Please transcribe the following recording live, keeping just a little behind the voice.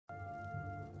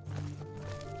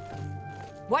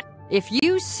What? If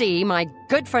you see my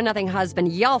good-for-nothing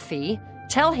husband, Yalfi,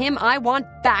 tell him I want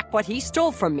back what he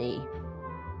stole from me.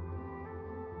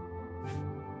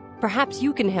 Perhaps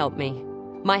you can help me.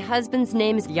 My husband's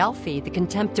name is Yalfi the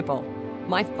Contemptible.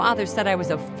 My father said I was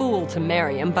a fool to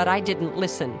marry him, but I didn't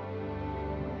listen.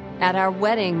 At our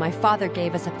wedding, my father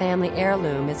gave us a family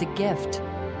heirloom as a gift.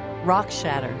 Rock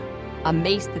Shatter, a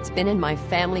mace that's been in my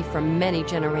family for many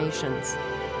generations.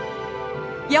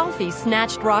 Yalfi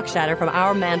snatched Rock Shatter from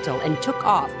our mantle and took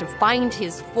off to find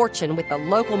his fortune with the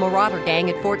local marauder gang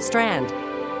at Fort Strand.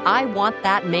 I want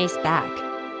that mace back.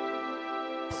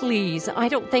 Please, I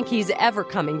don't think he's ever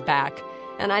coming back,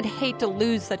 and I'd hate to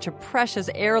lose such a precious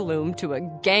heirloom to a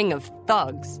gang of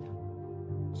thugs.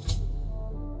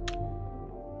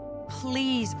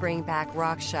 Please bring back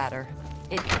Rock Shatter.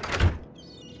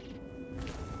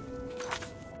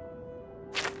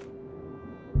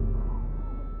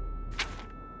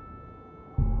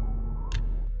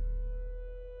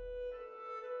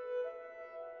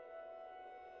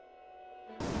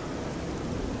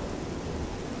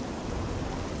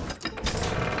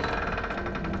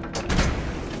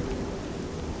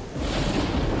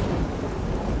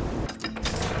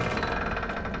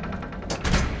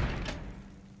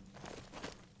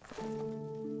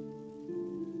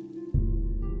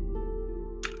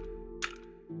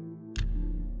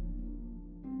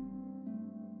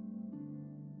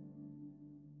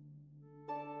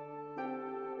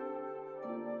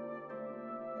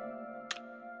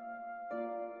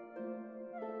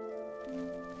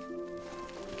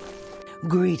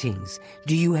 Greetings.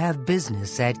 Do you have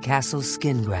business at Castle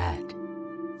Skingrad?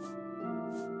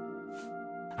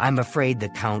 I'm afraid the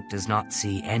Count does not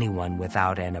see anyone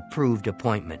without an approved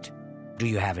appointment. Do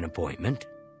you have an appointment?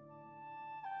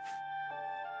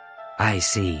 I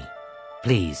see.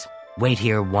 Please, wait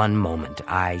here one moment.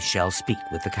 I shall speak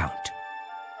with the Count.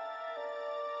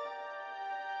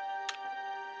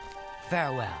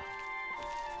 Farewell.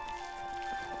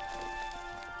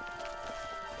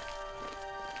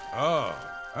 Oh,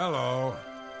 hello.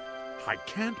 I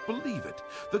can't believe it.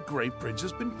 The Great Bridge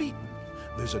has been beaten.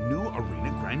 There's a new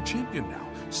arena grand champion now,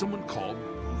 someone called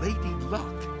Lady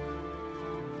Luck.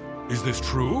 Is this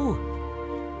true?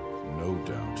 No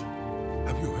doubt.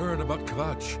 Have you heard about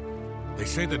Kvatch? They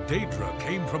say the Daedra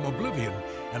came from Oblivion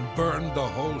and burned the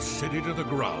whole city to the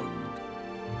ground.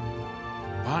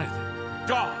 By the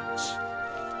gods!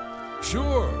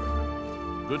 Sure.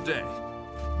 Good day.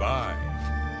 Bye.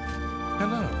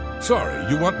 Hello.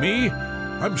 Sorry, you want me?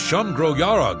 I'm Shandro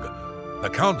Yarog, the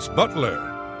Count's butler.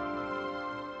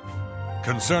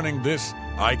 Concerning this,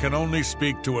 I can only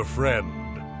speak to a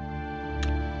friend.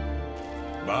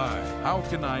 Bye. How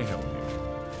can I help you?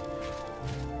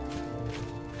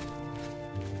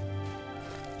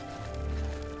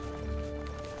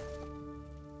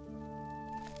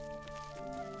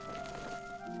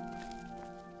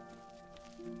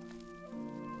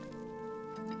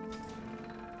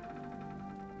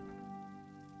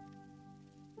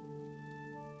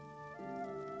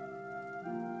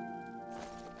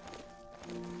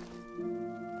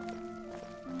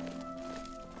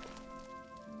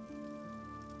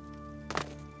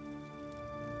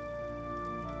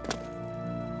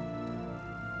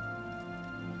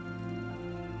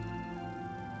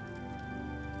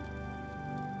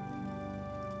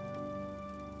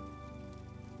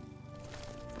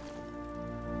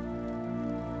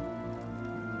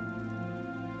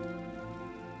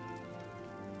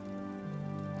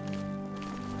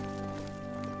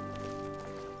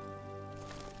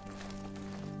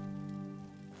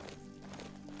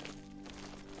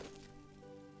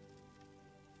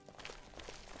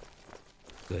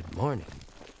 Good morning.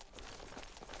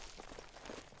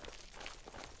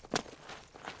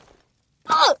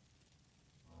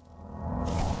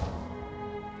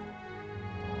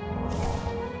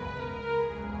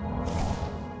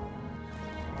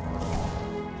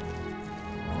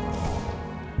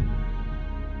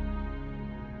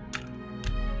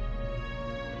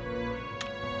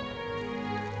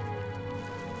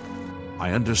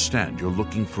 I understand you're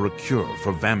looking for a cure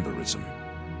for vampirism.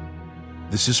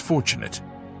 This is fortunate,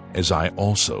 as I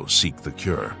also seek the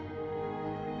cure.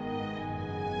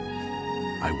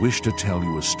 I wish to tell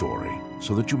you a story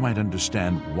so that you might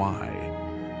understand why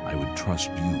I would trust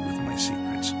you with my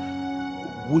secrets.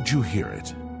 Would you hear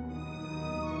it?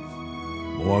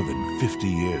 More than 50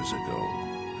 years ago,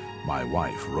 my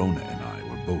wife Rona and I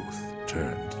were both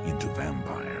turned into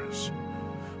vampires.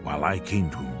 While I came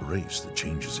to embrace the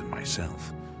changes in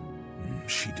myself,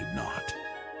 she did not.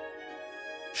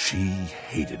 She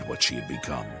hated what she had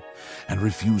become and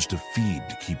refused to feed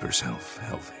to keep herself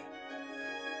healthy.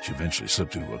 She eventually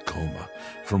slipped into a coma,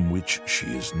 from which she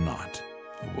is not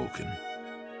awoken.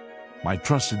 My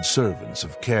trusted servants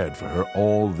have cared for her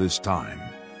all this time,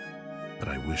 but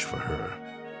I wish for her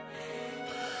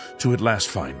to at last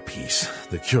find peace.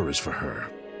 The cure is for her.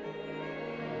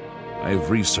 I have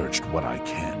researched what I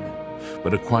can,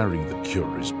 but acquiring the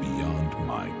cure is beyond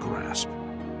my grasp.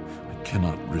 I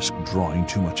cannot risk drawing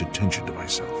too much attention to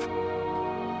myself.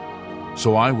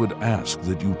 So I would ask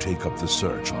that you take up the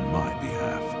search on my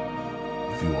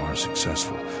behalf. If you are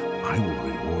successful, I will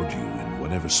reward you in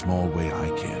whatever small way I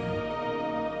can.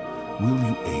 Will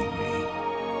you aid me?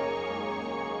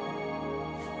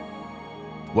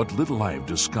 What little I have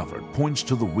discovered points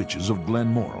to the witches of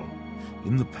Glenmoral.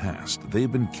 In the past, they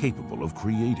have been capable of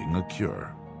creating a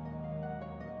cure.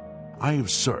 I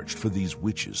have searched for these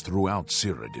witches throughout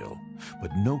Cyrodiil,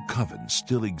 but no covens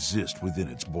still exist within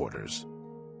its borders.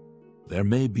 There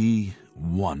may be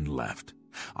one left.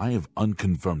 I have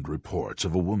unconfirmed reports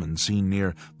of a woman seen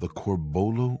near the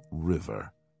Corbolo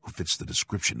River who fits the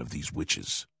description of these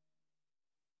witches.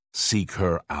 Seek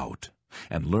her out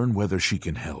and learn whether she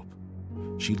can help.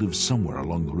 She lives somewhere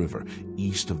along the river,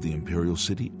 east of the Imperial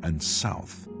City and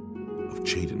south of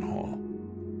Cheydinhall.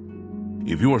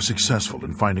 If you are successful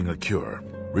in finding a cure,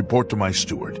 report to my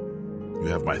steward. You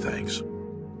have my thanks.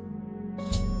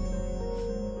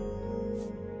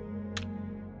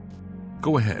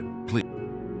 Go ahead, please.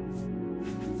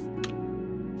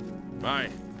 Bye.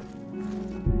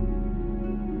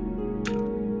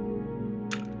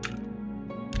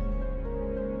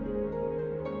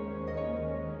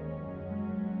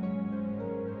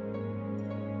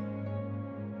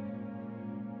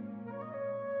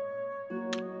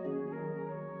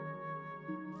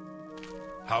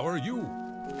 How are you?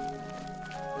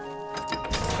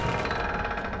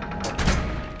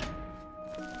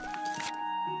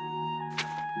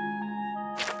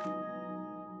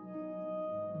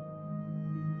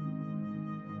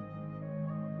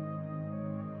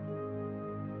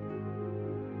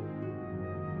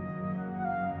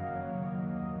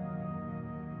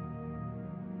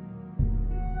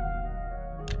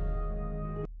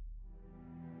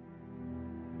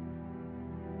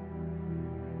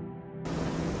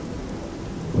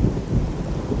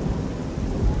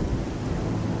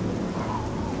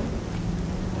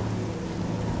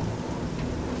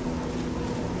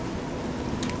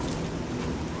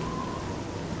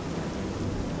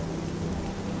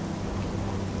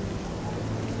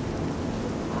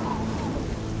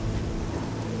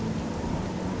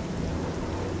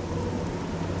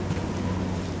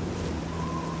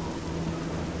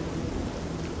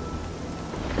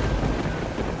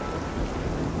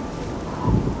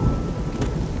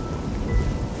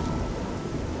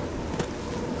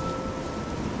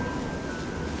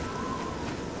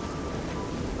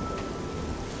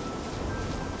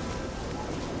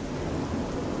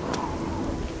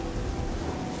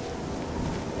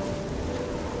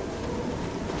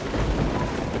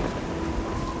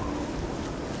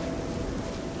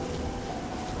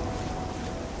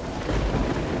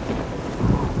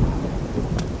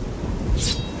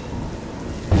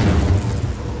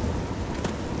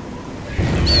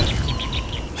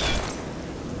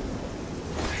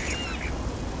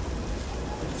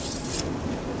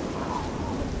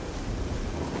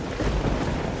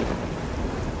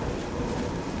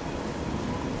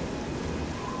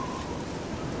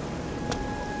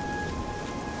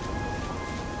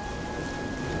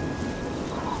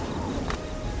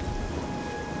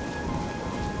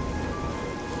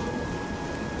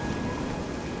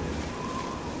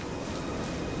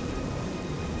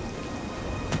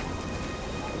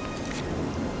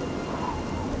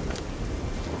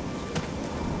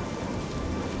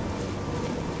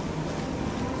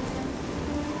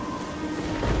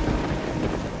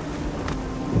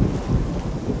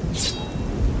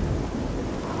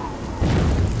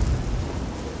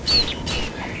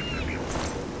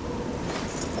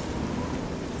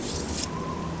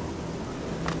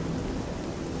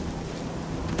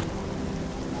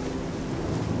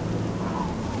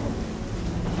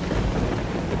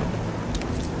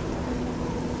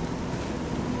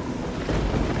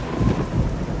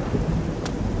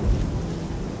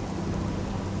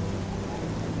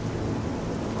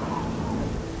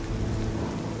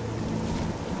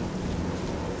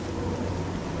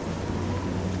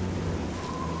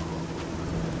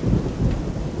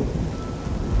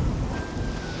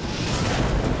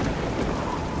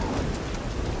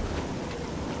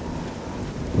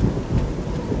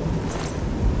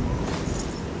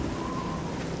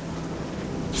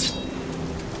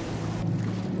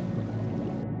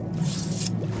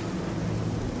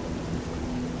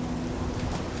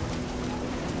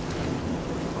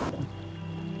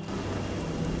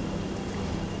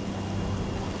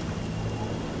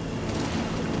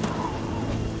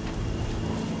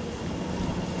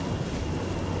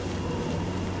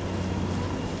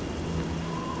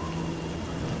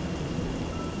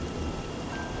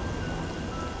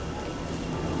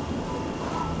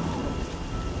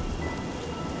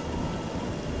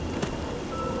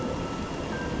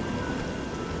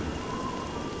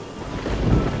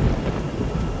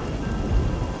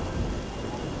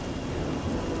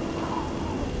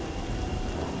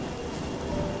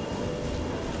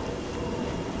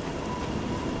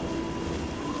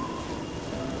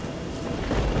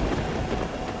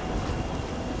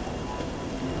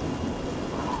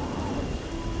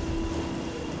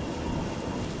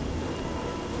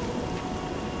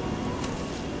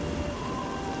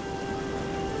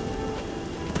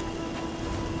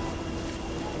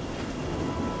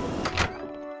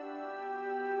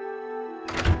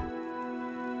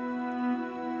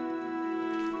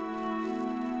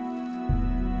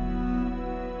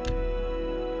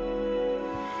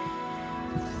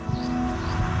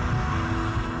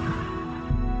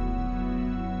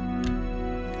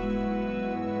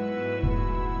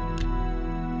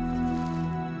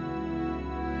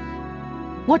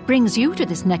 What brings you to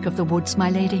this neck of the woods, my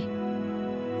lady?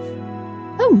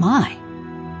 Oh my!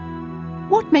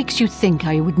 What makes you think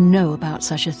I would know about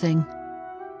such a thing?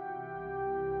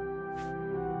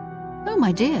 Oh,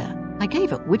 my dear, I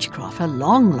gave up witchcraft a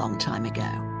long time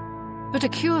ago. But a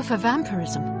cure for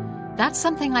vampirism, that's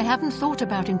something I haven't thought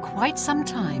about in quite some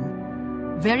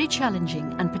time. Very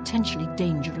challenging and potentially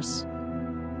dangerous.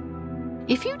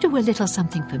 If you do a little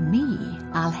something for me,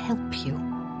 I'll help you.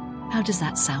 How does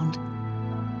that sound?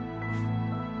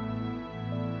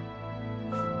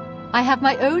 I have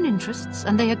my own interests,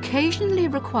 and they occasionally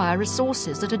require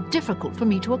resources that are difficult for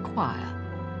me to acquire.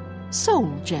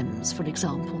 Soul gems, for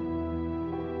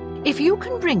example. If you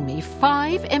can bring me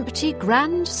 5 empty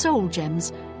grand soul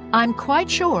gems, I'm quite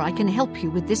sure I can help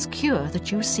you with this cure that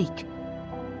you seek.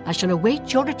 I shall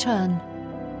await your return.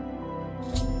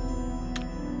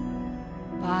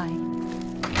 Bye.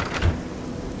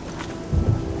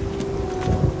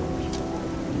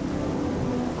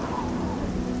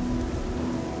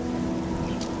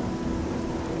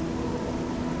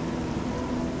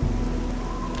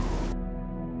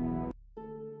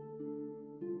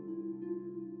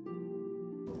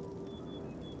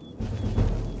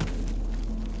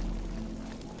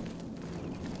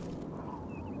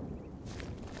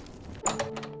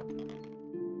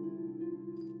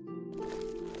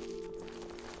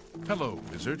 Hello,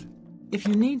 wizard. If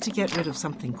you need to get rid of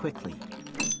something quickly,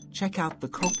 check out the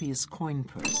copious coin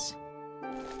purse.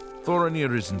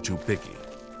 Thorinir isn't too picky,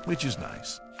 which is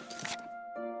nice.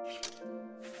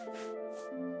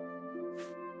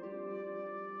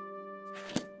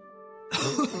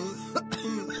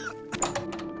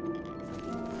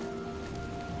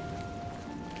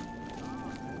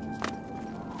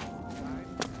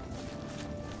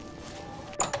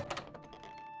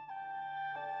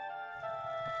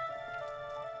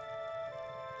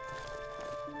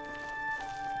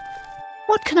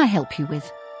 What can I help you with?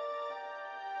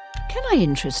 Can I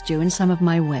interest you in some of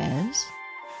my wares?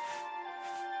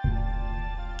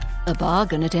 A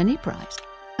bargain at any price.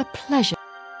 A pleasure.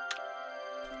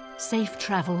 Safe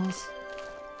travels.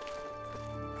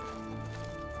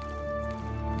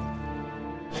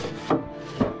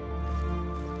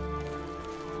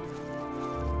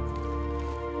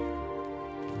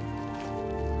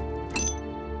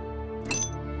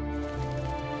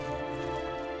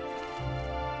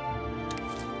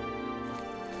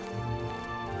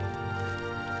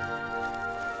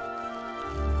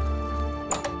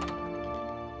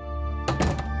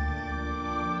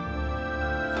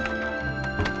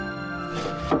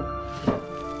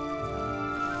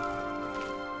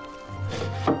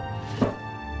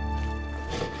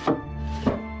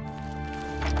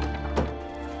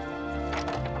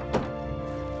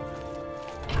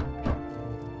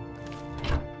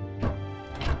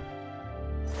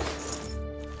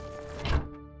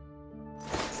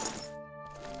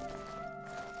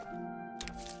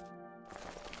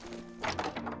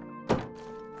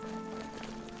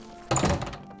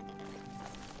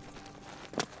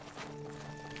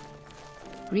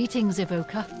 Greetings,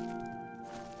 Evoker.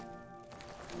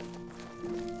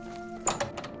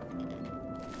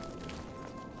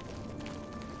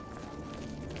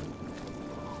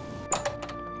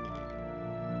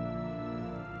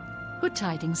 Good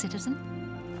tidings, citizen.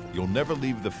 You'll never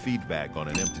leave the feedback on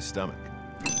an empty stomach.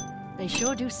 They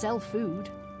sure do sell food.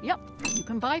 Yep, you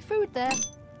can buy food there.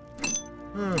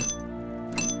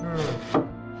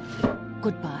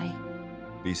 Goodbye.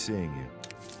 Be seeing you.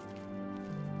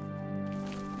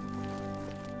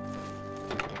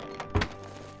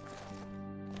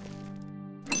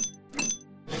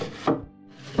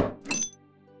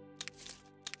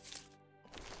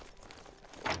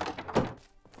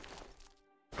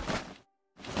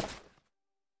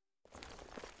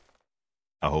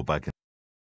 I hope I can...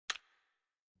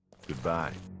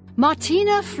 Goodbye.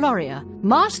 Martina Floria,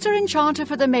 Master Enchanter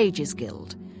for the Mages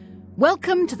Guild.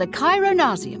 Welcome to the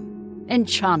Chironasium.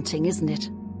 Enchanting, isn't it?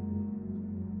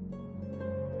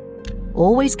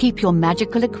 Always keep your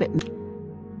magical equipment.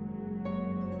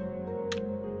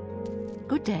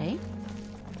 Good day.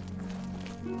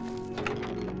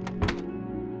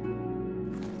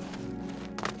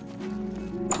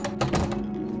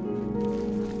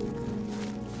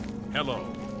 Hello.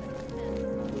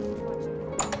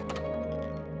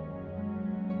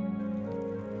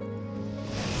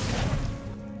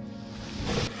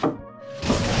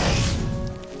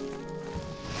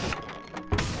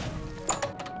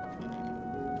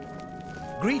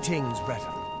 Greetings,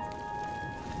 brethren.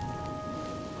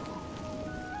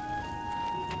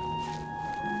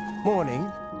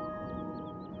 Morning.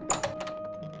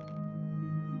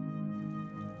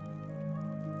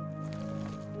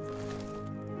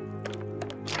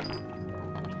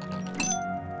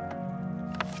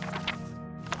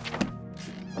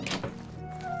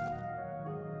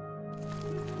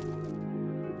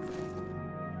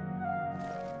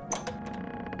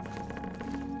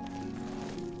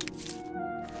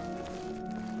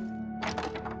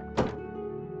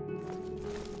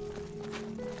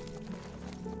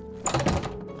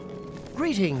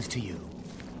 Greetings to you.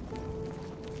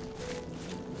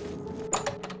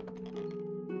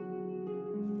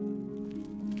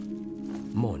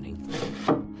 Morning.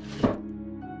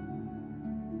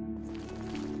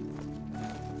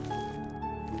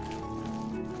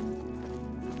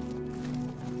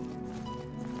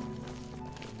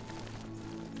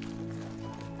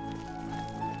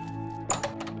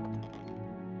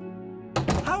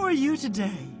 How are you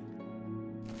today?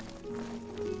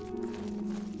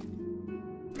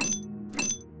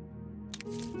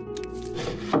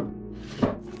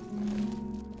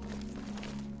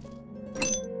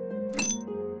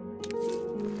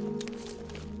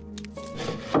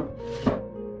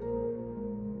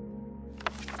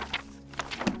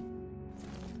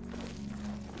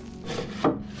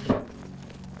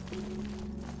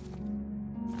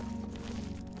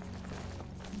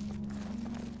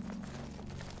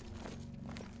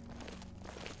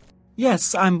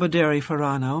 Yes, I'm Boderi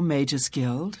Ferrano, Mage's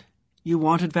Guild. You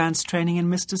want advanced training in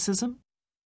mysticism?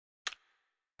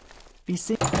 Be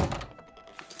seen.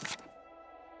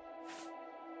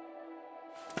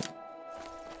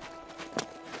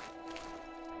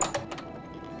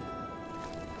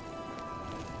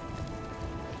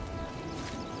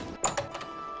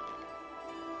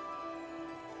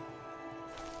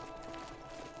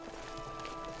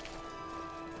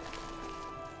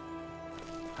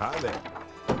 Hi there.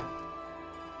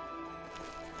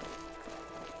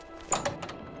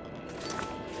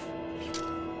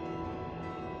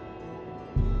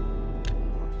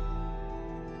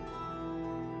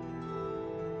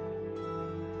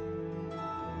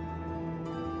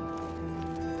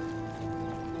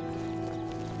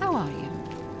 How are you?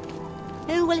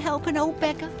 Who will help an old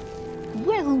beggar?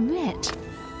 Well met.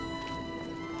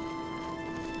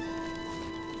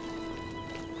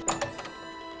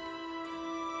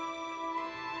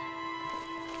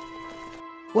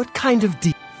 What kind of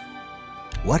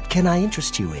What can I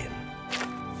interest you in?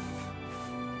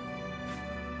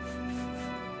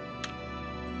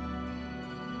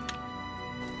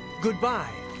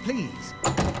 Goodbye, please.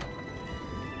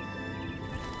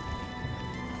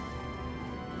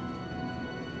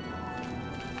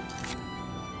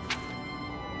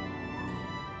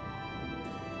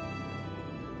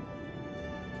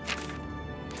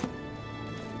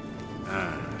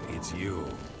 It's you.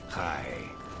 Hi.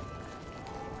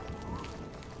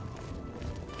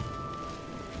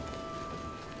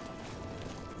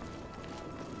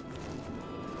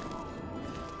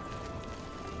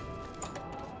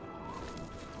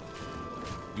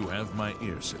 You have my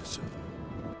ear, citizen.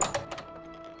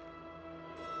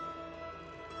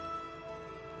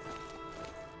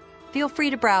 Feel free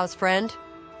to browse, friend.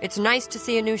 It's nice to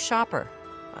see a new shopper.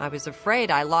 I was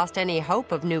afraid I lost any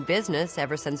hope of new business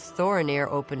ever since Thorinir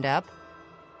opened up.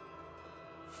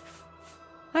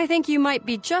 I think you might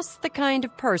be just the kind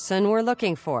of person we're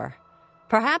looking for.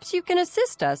 Perhaps you can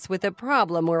assist us with a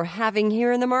problem we're having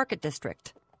here in the Market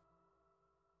District.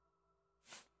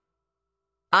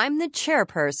 I'm the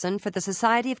chairperson for the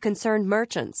Society of Concerned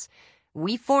Merchants.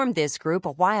 We formed this group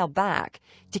a while back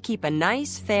to keep a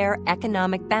nice, fair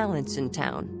economic balance in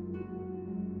town.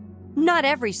 Not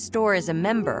every store is a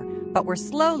member, but we're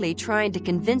slowly trying to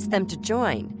convince them to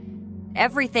join.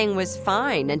 Everything was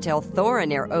fine until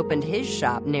Thorinir opened his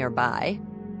shop nearby.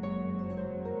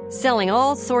 Selling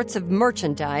all sorts of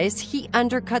merchandise, he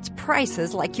undercuts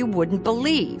prices like you wouldn't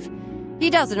believe. He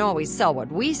doesn't always sell what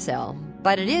we sell,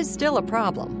 but it is still a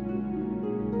problem.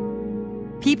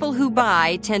 People who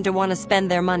buy tend to want to spend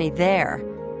their money there.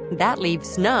 That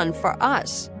leaves none for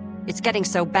us. It's getting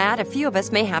so bad a few of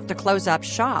us may have to close up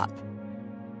shop.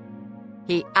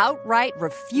 He outright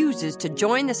refuses to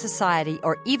join the society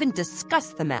or even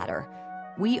discuss the matter.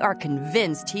 We are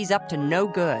convinced he's up to no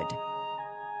good.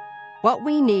 What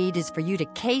we need is for you to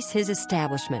case his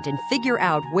establishment and figure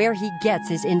out where he gets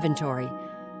his inventory.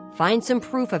 Find some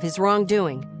proof of his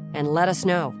wrongdoing and let us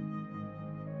know.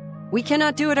 We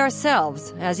cannot do it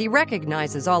ourselves, as he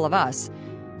recognizes all of us.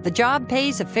 The job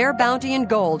pays a fair bounty in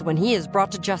gold when he is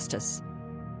brought to justice.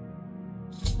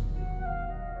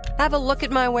 Have a look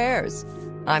at my wares.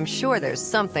 I'm sure there's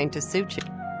something to suit you.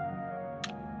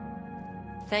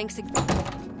 Thanks again.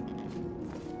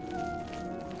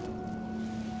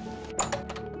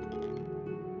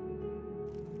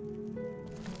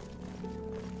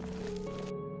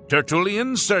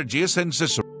 Tertullian, Sergius, and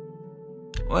Cicero.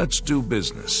 Let's do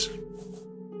business.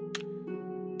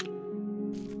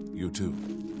 You too.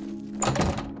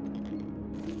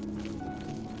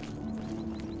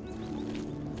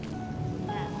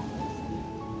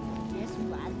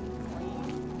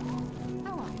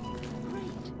 How are you?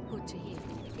 Great. Good to hear.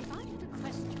 If I had a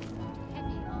question about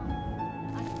heavy armor,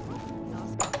 I'd probably ask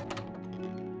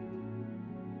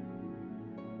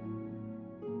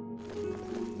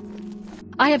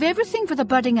I have everything for the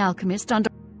budding alchemist under...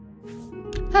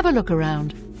 Have a look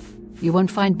around. You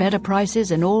won't find better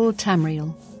prices in all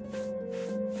Tamriel.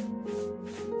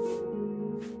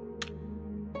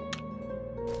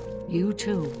 You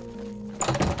too.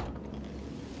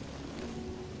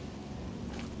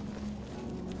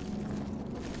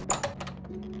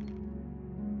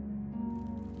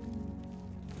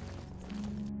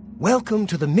 Welcome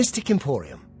to the Mystic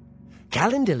Emporium.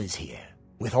 Calendil is here,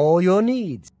 with all your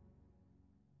needs.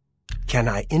 Can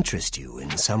I interest you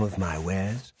in some of my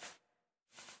wares?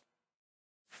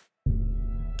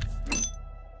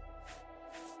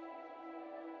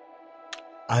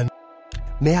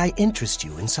 May I interest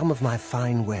you in some of my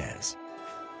fine wares?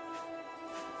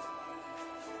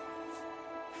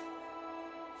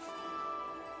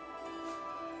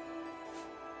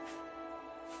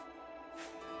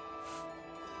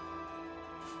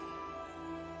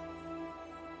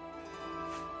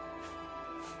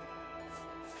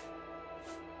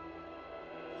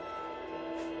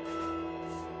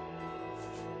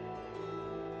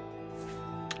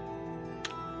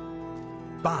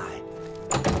 Buy.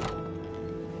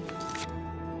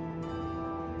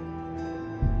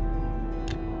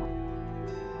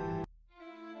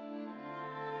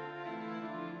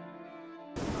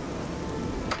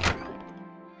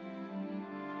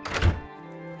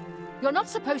 You're not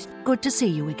supposed... Good to see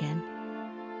you again.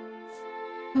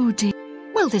 Oh dear.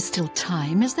 Well, there's still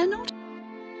time, is there not?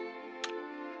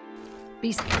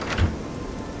 Be...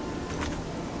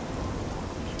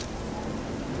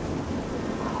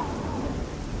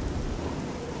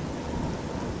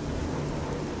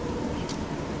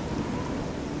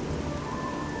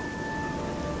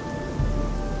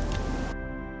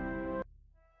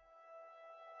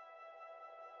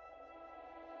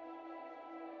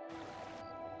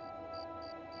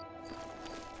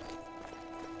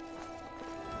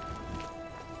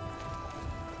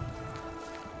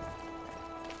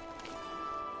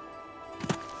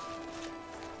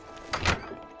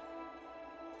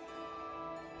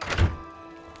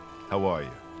 How are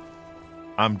you?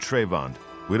 I'm Trayvon.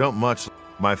 We don't much...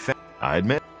 My I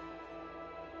admit.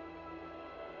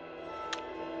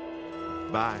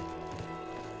 Bye.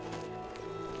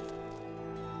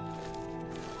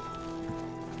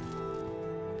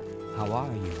 How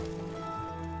are you?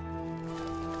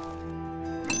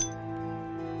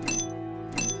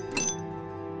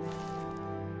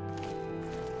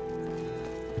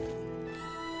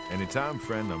 Anytime,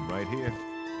 friend. I'm right here.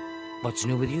 What's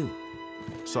new with you?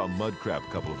 Saw a mud crab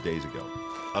a couple of days ago.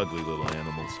 Ugly little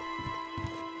animals.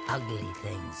 Ugly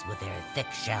things with their thick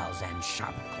shells and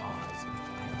sharp claws.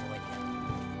 I avoid them.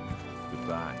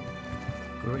 Goodbye.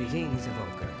 Greetings,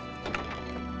 Evoker.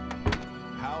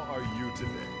 How are you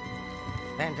today?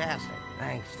 Fantastic.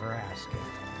 Thanks for asking.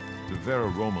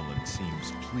 Devera Romelin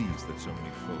seems pleased that so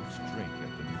many folks drink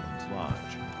at the Newlands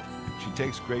Lodge. She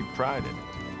takes great pride in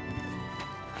it.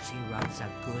 She runs a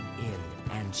good inn,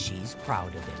 and she's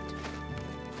proud of it.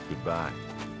 Goodbye.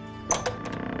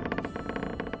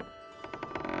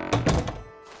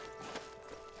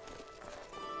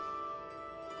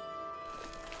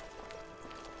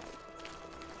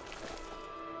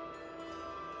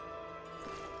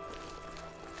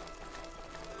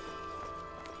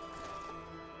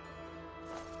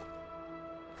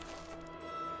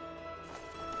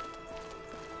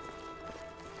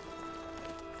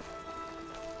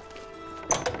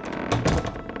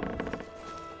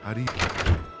 How do you...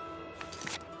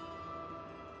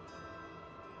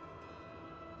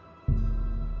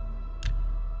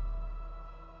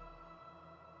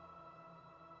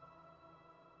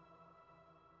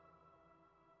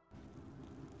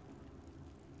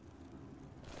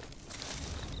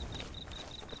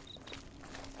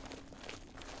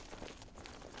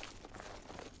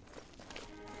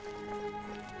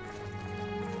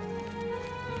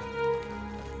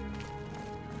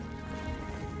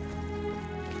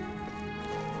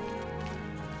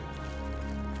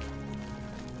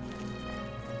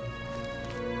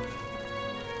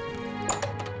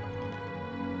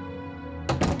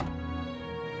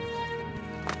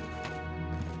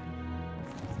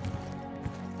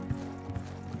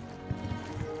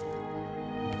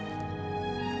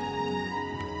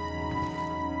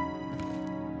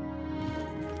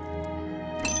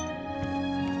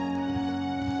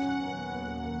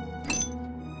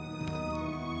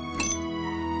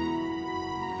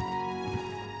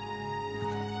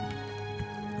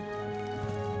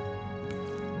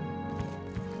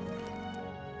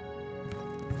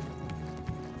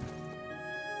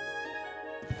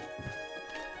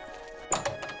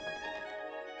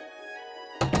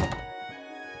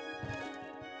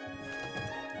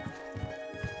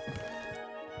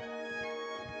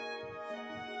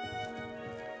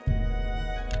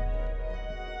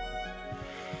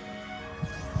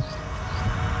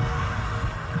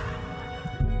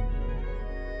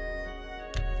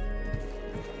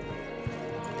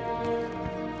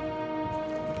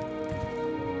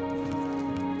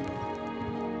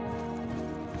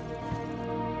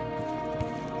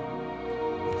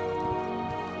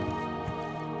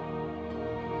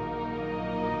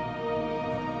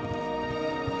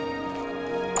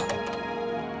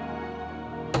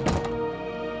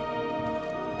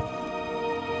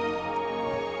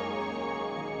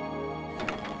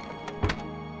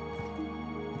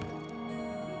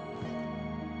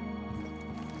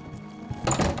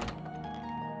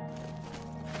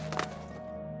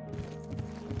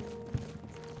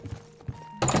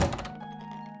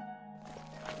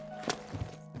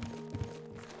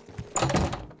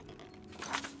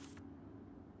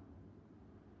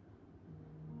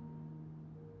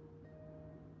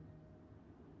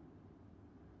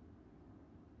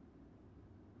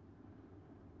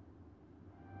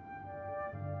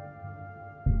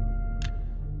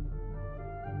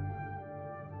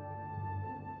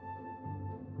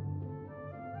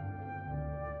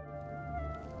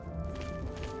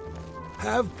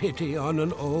 Have pity on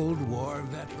an old war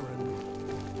veteran.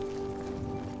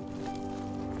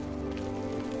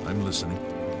 I'm listening.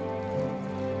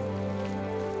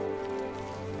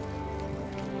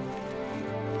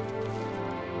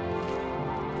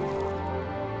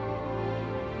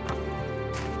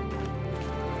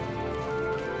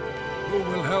 Who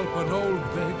will help an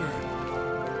old beggar?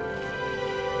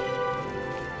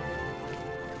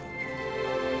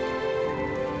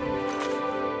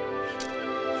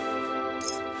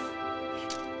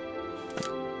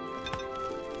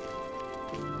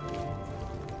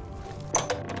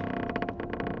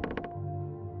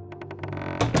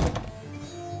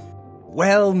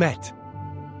 Well met.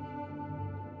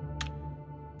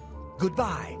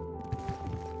 Goodbye.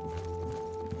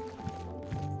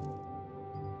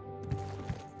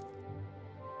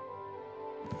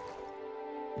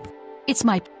 It's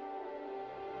my...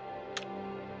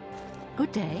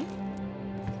 Good day.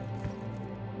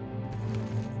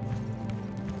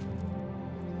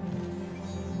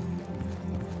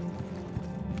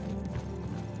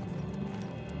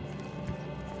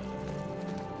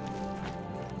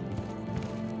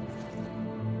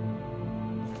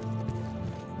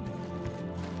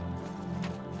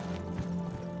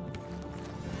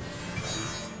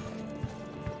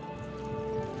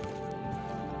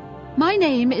 My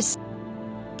name is...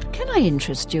 Can I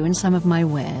interest you in some of my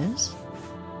wares?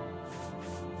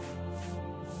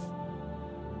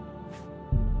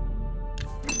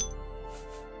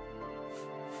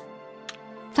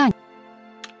 Thank you.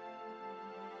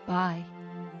 Bye.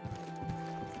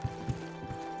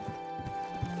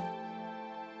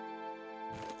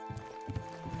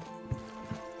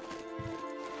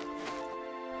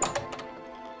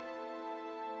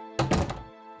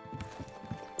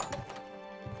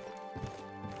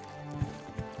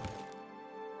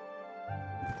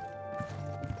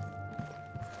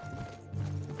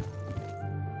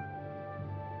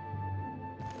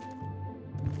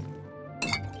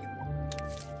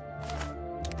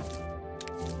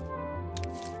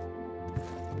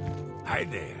 Hi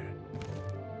there.